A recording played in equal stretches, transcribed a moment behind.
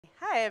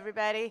Hi,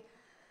 everybody.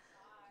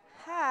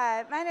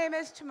 Hi, my name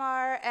is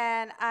Tamar,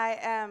 and I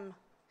am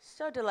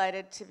so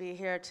delighted to be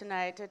here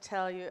tonight to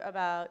tell you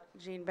about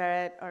Jeanne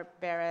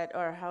Baret,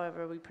 or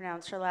however we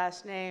pronounce her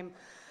last name.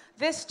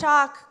 This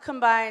talk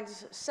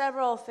combines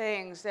several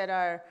things that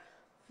are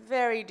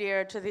very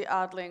dear to the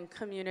Odling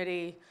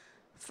community.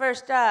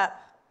 First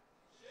up,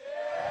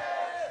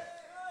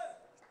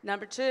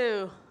 number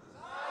two,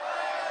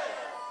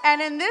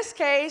 and in this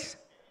case,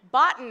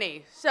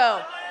 botany.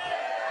 So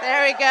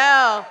there we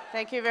go.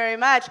 Thank you very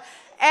much.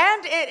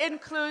 And it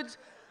includes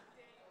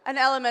an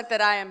element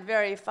that I am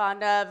very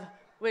fond of,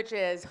 which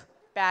is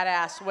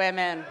badass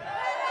women.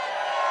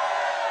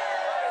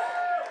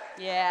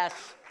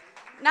 Yes.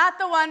 Not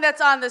the one that's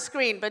on the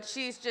screen, but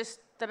she's just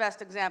the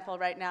best example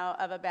right now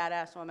of a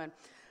badass woman.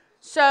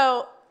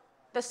 So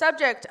the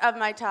subject of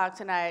my talk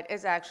tonight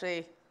is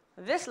actually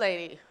this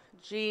lady,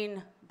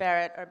 Jeanne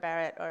Baret,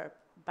 or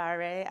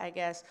Baret, I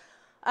guess.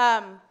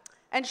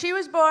 And she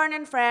was born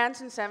in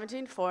France in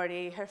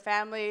 1740. Her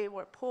family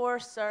were poor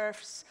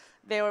serfs.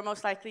 They were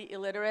most likely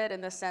illiterate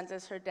in the sense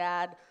as her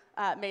dad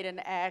made an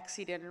X.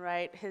 He didn't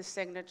write his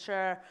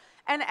signature.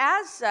 And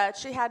as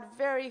such, she had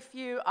very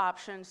few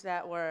options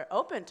that were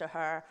open to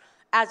her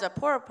as a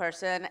poor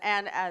person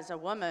and as a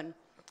woman.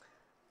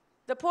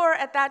 The poor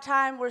at that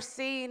time were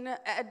seen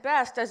at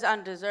best as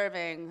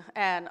undeserving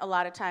and a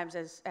lot of times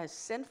as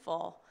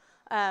sinful.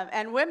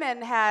 And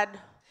women had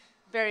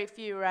very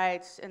few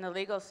rights in the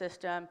legal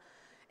system.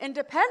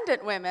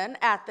 Independent women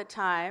at the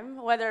time,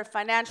 whether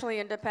financially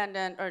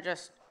independent or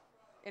just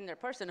in their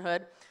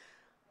personhood,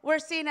 were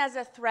seen as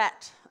a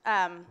threat.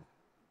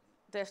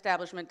 The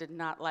establishment did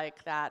not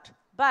like that.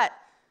 But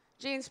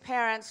Jeanne's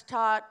parents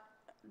taught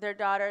their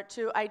daughter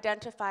to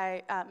identify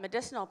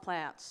medicinal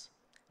plants,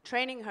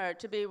 training her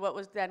to be what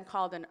was then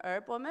called an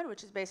herb woman,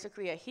 which is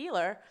basically a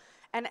healer.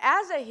 And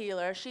as a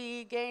healer,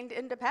 she gained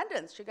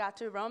independence. She got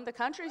to roam the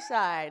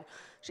countryside.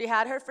 She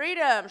had her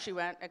freedom. She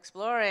went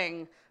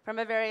exploring from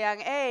a very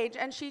young age,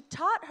 and she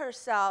taught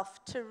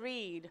herself to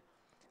read.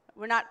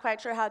 We're not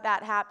quite sure how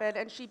that happened,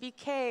 and she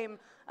became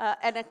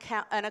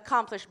an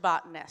accomplished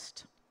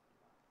botanist.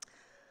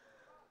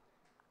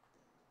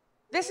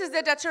 This is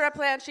the datura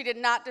plant. She did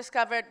not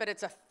discover it, but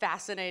it's a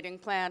fascinating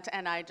plant,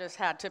 and I just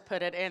had to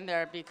put it in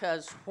there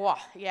because, whoa,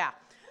 yeah.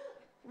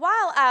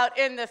 While out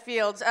in the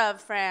fields of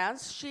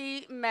France,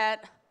 she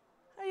met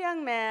a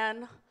young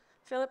man,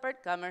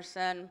 Philibert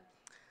Gummerson.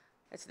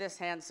 It's this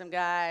handsome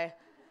guy.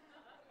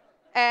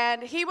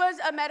 And he was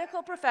a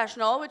medical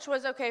professional, which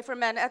was okay for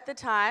men at the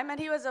time, and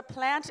he was a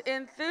plant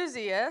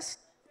enthusiast.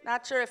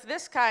 Not sure if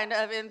this kind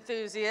of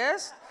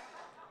enthusiast.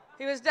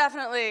 He was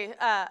definitely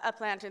a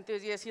plant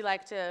enthusiast. He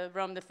liked to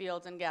roam the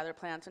fields and gather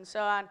plants and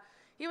so on.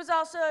 He was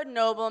also a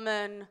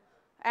nobleman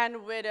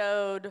and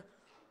widowed,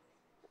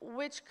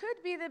 which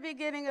could be the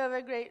beginning of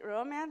a great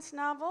romance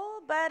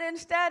novel, but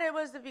instead it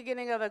was the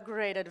beginning of a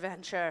great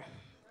adventure.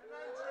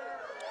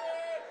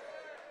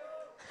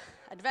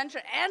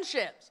 Adventure and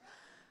ships.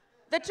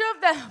 The two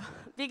of them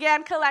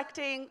began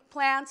collecting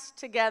plants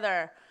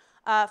together.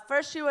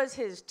 First, she was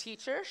his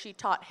teacher. She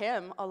taught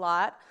him a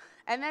lot.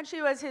 And then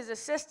she was his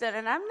assistant.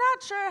 And I'm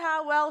not sure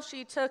how well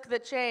she took the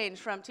change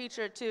from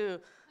teacher to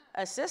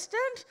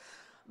assistant,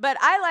 but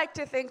I like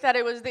to think that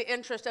it was the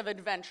interest of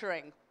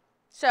adventuring.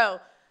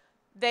 So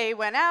they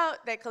went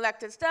out, they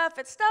collected stuff.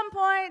 At some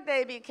point,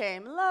 they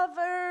became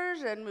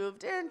lovers and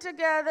moved in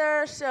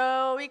together.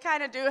 So we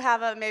kind of do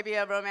have maybe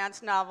a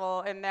romance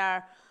novel in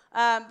there.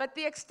 But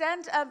the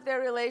extent of their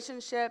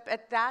relationship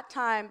at that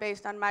time,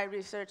 based on my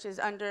research, is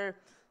under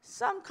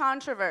some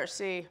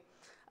controversy.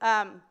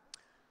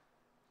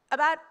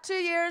 About 2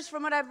 years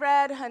from what I've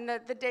read, and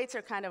the dates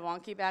are kind of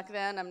wonky back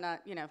then. I'm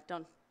not,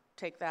 don't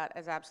take that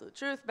as absolute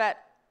truth. But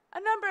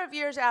a number of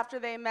years after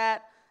they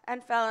met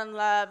and fell in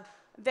love,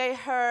 they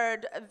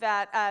heard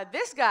that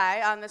this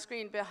guy on the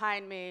screen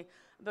behind me,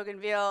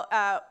 Bougainville,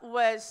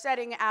 was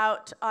setting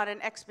out on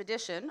an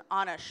expedition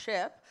on a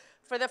ship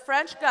for the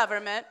French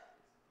government.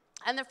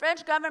 And the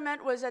French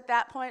government was at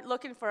that point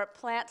looking for a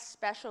plant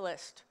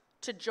specialist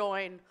to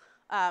join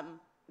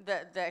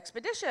the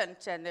expedition.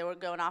 And they were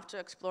going off to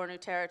explore new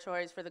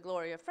territories for the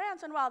glory of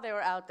France. And while they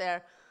were out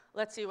there,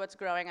 let's see what's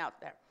growing out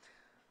there.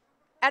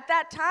 At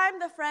that time,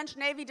 the French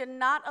Navy did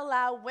not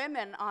allow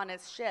women on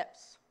its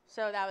ships.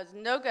 So that was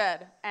no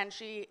good. And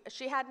she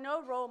had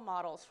no role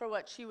models for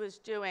what she was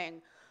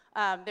doing.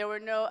 There were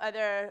no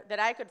other that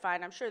I could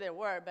find. I'm sure there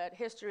were, but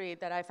history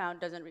that I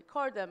found doesn't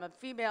record them, of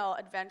female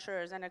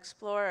adventurers and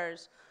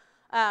explorers.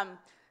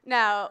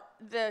 Now,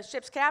 the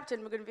ship's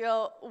captain,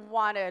 Bougainville,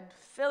 wanted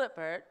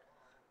Philibert,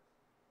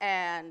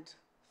 and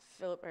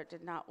Philibert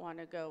did not want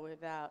to go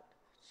without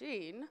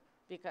Jeanne,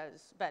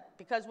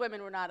 because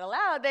women were not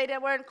allowed, they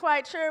weren't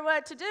quite sure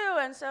what to do,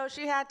 and so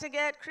she had to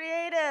get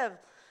creative.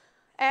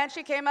 And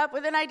she came up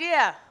with an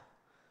idea.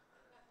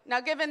 Now,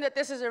 given that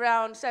this is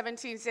around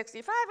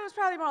 1765, it was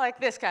probably more like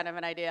this kind of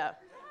an idea.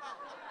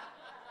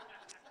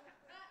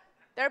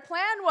 Their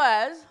plan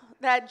was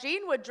that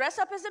Jeanne would dress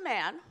up as a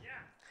man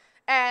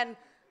and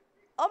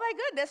oh my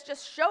goodness,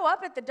 just show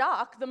up at the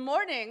dock the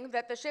morning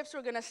that the ships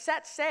were going to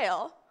set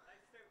sail,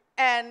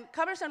 and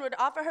Cumberson would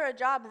offer her a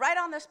job right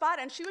on the spot,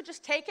 and she would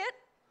just take it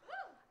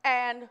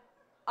and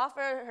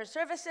offer her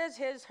services,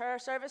 her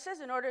services,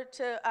 in order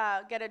to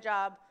get a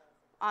job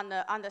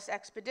on this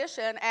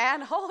expedition.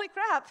 And holy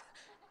crap,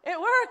 it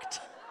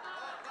worked.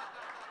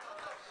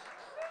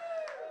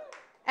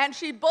 And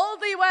she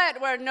boldly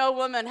went where no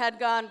woman had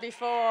gone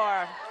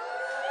before.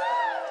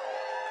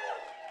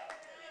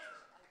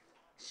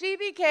 She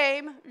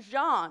became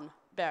Jeanne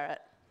Baret.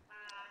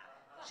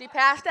 She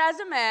passed as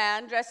a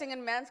man, dressing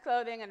in men's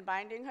clothing and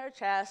binding her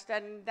chest,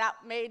 and that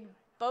made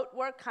boat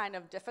work kind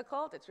of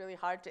difficult. It's really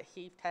hard to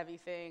heave heavy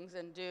things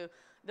and do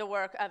the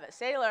work of a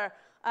sailor.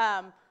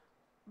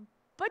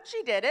 But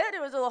she did it.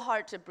 It was a little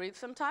hard to breathe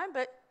sometimes,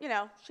 but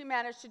she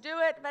managed to do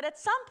it. But at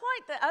some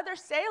point, the other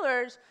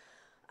sailors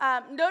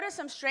noticed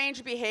some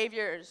strange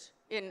behaviors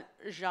in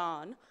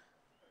Jeanne.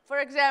 For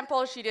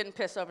example, she didn't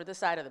piss over the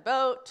side of the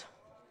boat.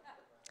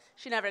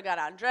 She never got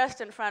undressed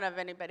in front of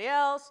anybody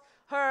else.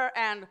 Her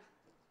and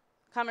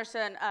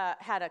Cumberson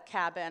had a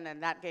cabin,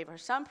 and that gave her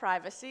some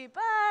privacy.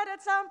 But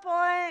at some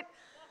point,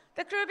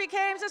 the crew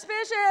became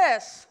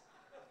suspicious.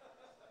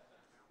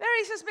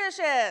 Very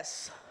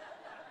suspicious.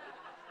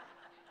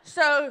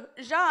 So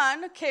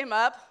Jeanne came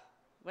up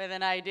with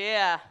an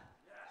idea.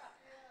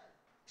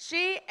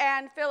 She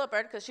and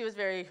Philibert, because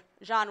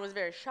Jeanne was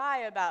very shy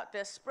about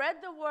this, spread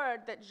the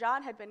word that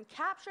Jeanne had been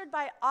captured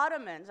by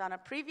Ottomans on a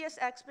previous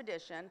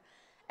expedition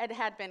and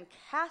had been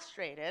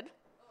castrated.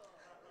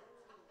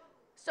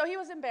 So he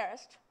was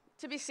embarrassed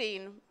to be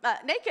seen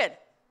naked.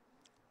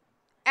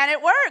 And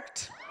it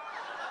worked.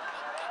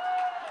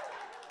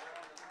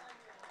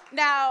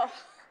 Now,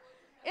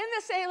 in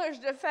the sailor's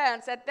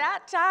defense, at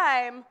that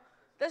time,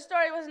 the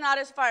story was not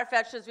as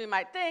far-fetched as we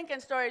might think,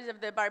 and stories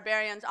of the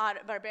barbarian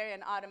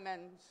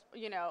Ottomans,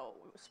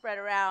 spread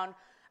around.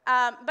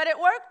 But it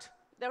worked.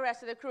 The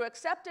rest of the crew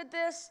accepted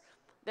this.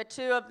 The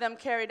two of them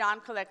carried on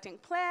collecting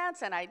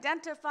plants and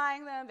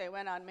identifying them. They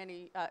went on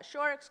many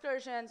shore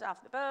excursions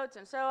off the boats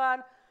and so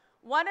on.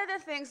 One of the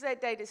things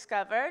that they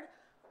discovered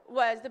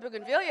was the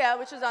bougainvillea,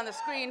 which is on the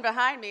screen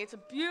behind me. It's a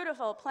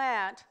beautiful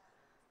plant.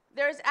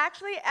 There's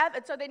actually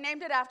so they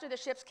named it after the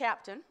ship's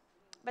captain,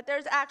 but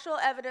there's actual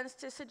evidence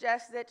to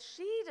suggest that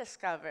she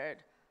discovered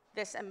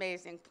this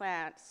amazing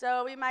plant.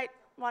 So we might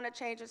want to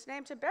change its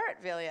name to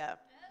Baretvillea.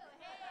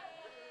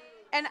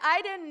 And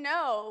I didn't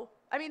know.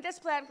 I mean, this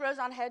plant grows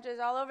on hedges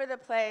all over the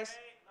place.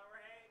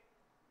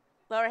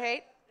 Lower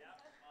Haight?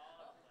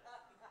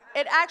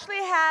 It actually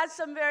has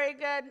some very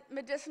good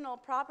medicinal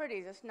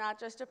properties. It's not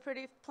just a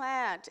pretty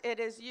plant. It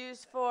is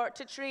used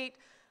to treat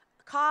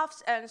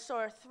coughs and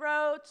sore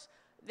throats.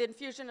 The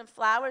infusion of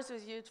flowers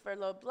is used for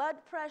low blood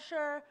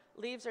pressure.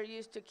 Leaves are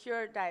used to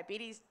cure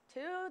diabetes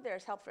too.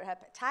 There's help for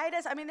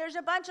hepatitis. I mean, there's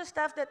a bunch of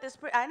stuff that this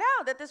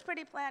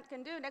pretty plant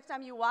can do. Next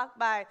time you walk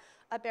by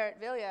a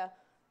Baretvillea,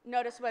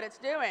 notice what it's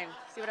doing.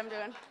 See what I'm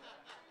doing?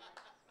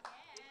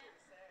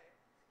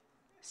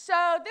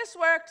 So this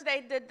worked.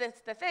 They did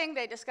the thing.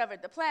 They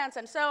discovered the plants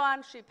and so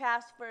on. She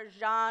passed for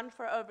Jeanne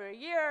for over a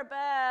year,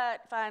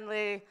 but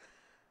finally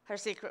her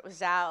secret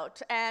was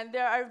out. And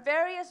there are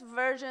various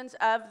versions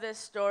of this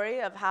story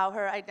of how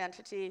her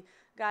identity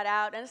got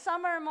out, and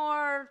some are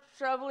more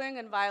troubling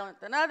and violent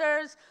than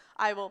others.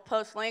 I will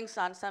post links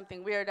on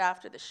something weird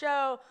after the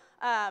show.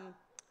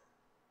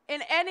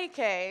 In any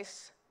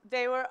case,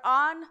 they were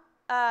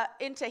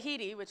in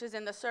Tahiti, which is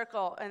in the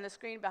circle in the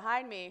screen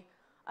behind me,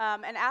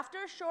 and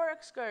after a shore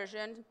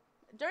excursion,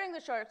 during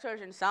the shore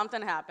excursion,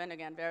 something happened.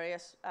 Again,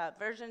 various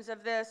versions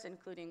of this,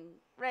 including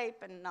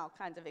rape and all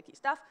kinds of icky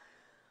stuff.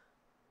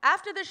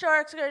 After the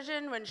shore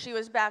excursion, when she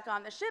was back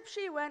on the ship,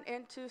 she went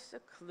into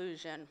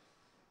seclusion.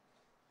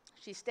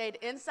 She stayed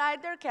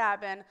inside their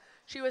cabin.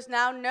 She was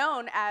now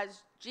known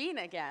as Jeanne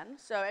again,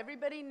 so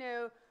everybody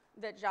knew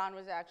that Jeanne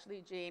was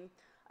actually Jeanne.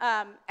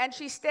 And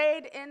she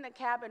stayed in the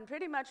cabin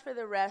pretty much for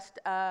the rest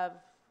of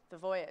the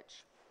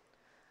voyage.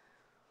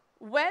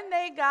 When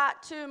they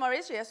got to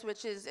Mauritius,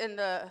 which is in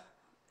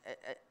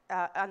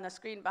on the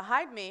screen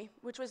behind me,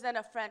 which was then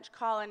a French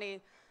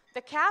colony,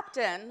 the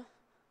captain,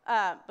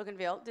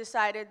 Bougainville,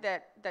 decided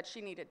that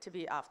she needed to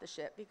be off the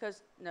ship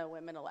because no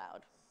women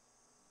allowed.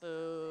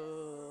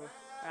 Boo,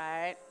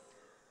 right?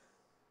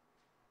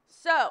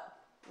 So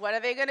what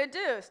are they going to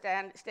do?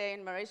 Stay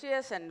in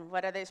Mauritius, and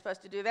what are they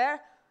supposed to do there?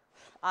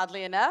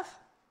 Oddly enough,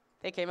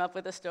 they came up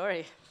with a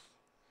story.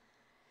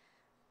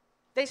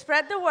 They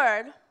spread the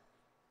word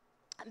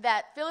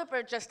that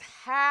Philibert just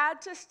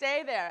had to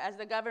stay there as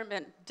the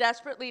government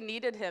desperately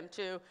needed him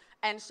to,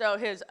 and so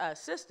his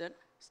assistant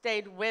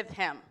stayed with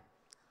him.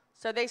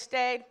 So they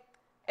stayed.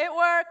 It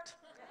worked.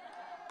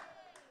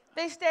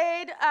 They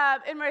stayed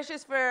in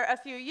Mauritius for a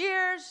few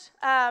years.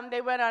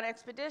 They went on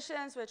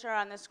expeditions, which are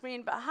on the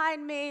screen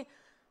behind me.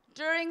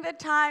 During the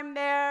time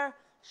there,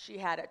 she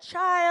had a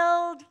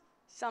child.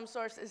 Some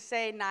sources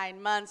say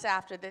 9 months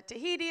after the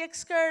Tahiti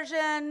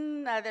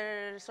excursion.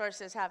 Other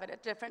sources have it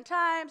at different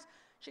times.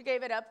 She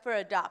gave it up for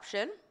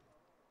adoption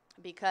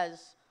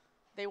because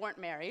they weren't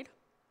married.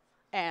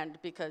 and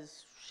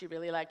because she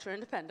really liked her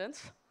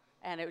independence,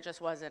 and it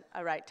just wasn't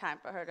a right time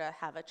for her to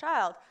have a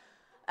child.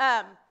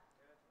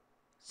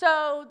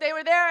 So they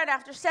were there, and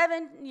after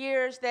 7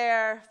 years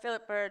there,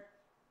 Philippa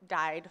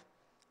died,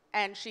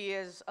 and she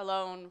is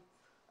alone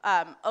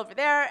over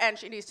there, and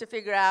she needs to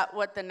figure out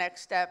what the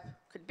next step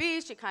could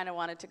be. She kind of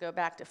wanted to go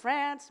back to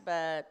France,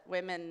 but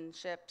women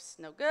ships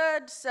no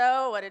good,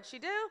 so what did she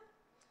do?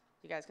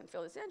 You guys can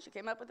fill this in. She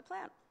came up with a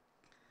plan.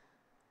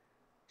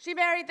 She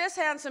married this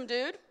handsome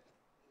dude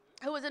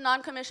who was a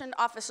non-commissioned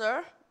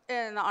officer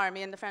in the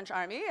army, in the French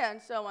army, and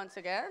so once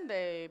again,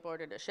 they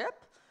boarded a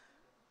ship.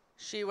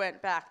 She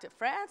went back to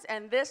France,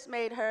 and this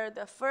made her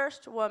the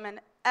first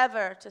woman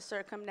ever to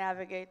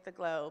circumnavigate the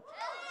globe.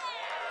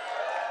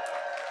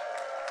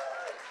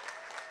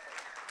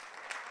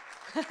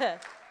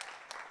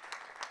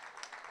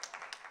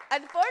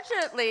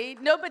 Unfortunately,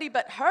 nobody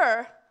but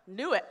her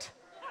knew it.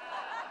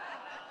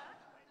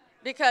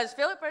 Because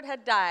Philippa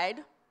had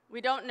died.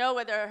 We don't know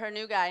whether her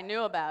new guy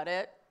knew about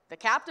it. The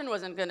captain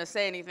wasn't going to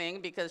say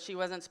anything because she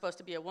wasn't supposed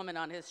to be a woman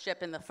on his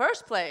ship in the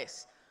first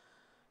place.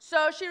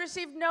 So she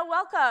received no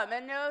welcome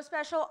and no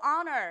special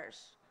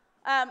honors.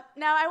 Now,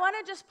 I want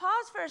to just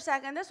pause for a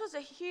second. This was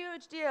a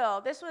huge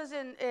deal. This was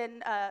in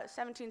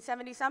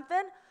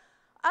 1770-something.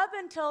 Up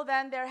until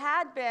then, there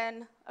had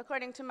been,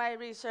 according to my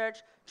research,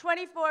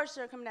 24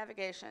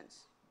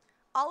 circumnavigations,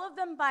 all of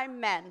them by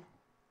men.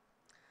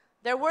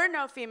 There were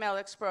no female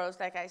explorers,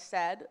 like I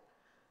said.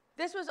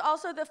 This was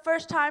also the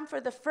first time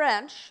for the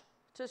French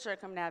to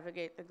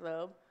circumnavigate the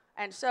globe.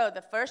 And so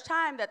the first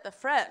time that the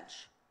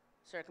French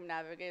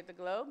circumnavigated the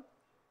globe,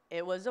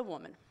 it was a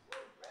woman.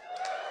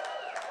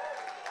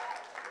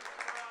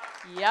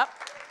 Yep.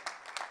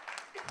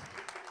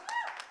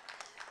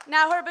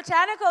 Now, her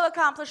botanical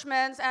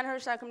accomplishments and her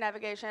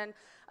circumnavigation,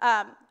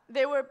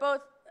 they were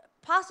both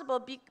possible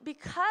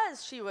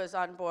because she was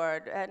on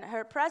board, and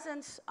her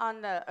presence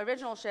on the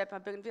original ship, a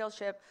Bougainville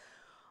ship,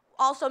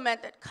 also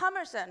meant that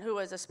Commerson, who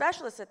was a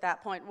specialist at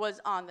that point,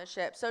 was on the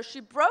ship. So she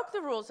broke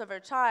the rules of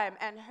her time,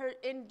 and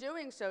in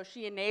doing so,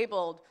 she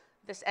enabled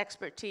this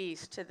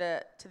expertise to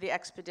the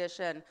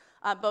expedition,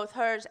 both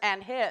hers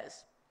and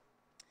his.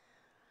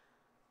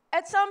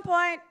 At some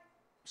point,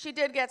 she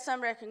did get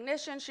some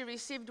recognition. She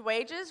received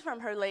wages from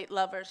her late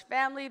lover's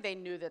family. They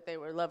knew that they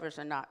were lovers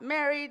and not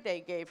married.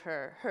 They gave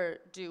her her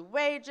due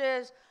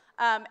wages.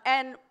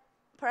 And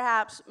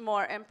perhaps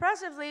more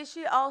impressively,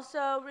 she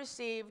also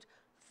received,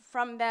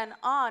 from then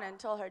on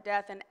until her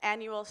death, an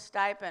annual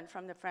stipend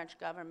from the French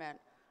government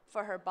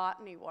for her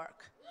botany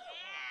work. Yeah.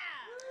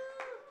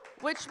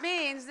 Which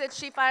means that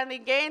she finally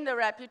gained the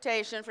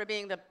reputation for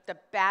being the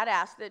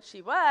badass that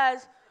she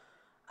was.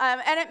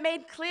 And it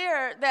made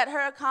clear that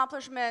her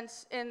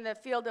accomplishments in the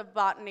field of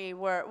botany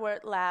were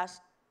at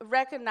last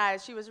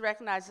recognized. She was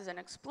recognized as an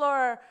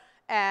explorer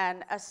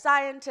and a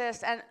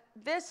scientist. And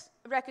this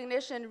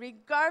recognition,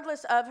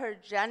 regardless of her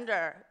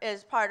gender,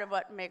 is part of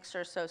what makes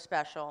her so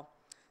special.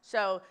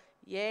 So,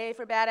 yay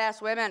for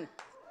badass women.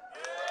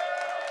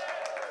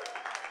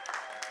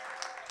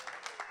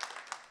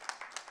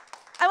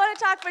 I want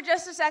to talk for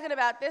just a second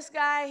about this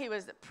guy. He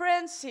was the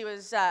prince. He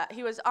was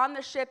on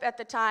the ship at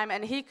the time,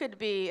 and he could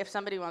be, if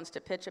somebody wants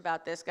to pitch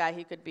about this guy,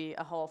 he could be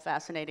a whole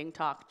fascinating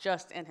talk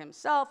just in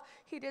himself.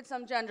 He did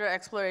some gender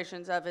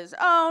explorations of his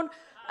own.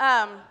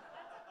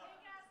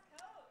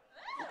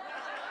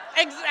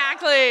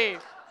 Exactly.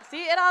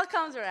 See, it all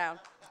comes around.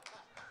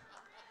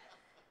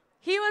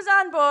 He was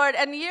on board,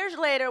 and years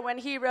later, when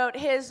he wrote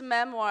his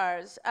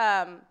memoirs,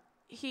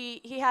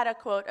 he had a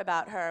quote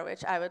about her,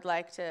 which I would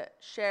like to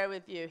share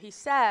with you. He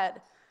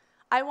said,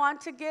 "I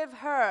want to give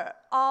her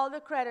all the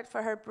credit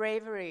for her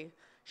bravery.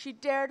 She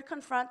dared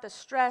confront the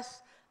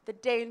stress, the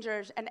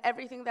dangers, and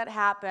everything that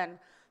happened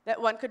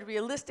that one could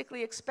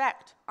realistically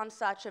expect on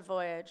such a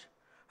voyage.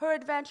 Her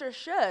adventure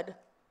should,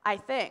 I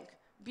think,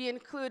 be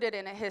included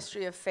in a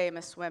history of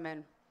famous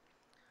women."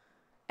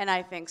 And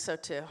I think so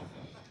too.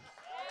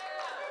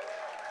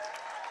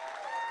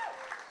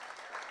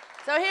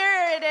 So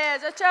here it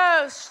is, a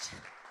toast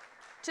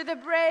to the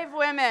brave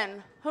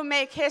women who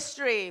make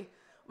history,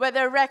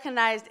 whether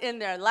recognized in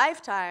their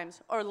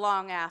lifetimes or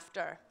long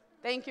after.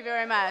 Thank you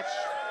very much.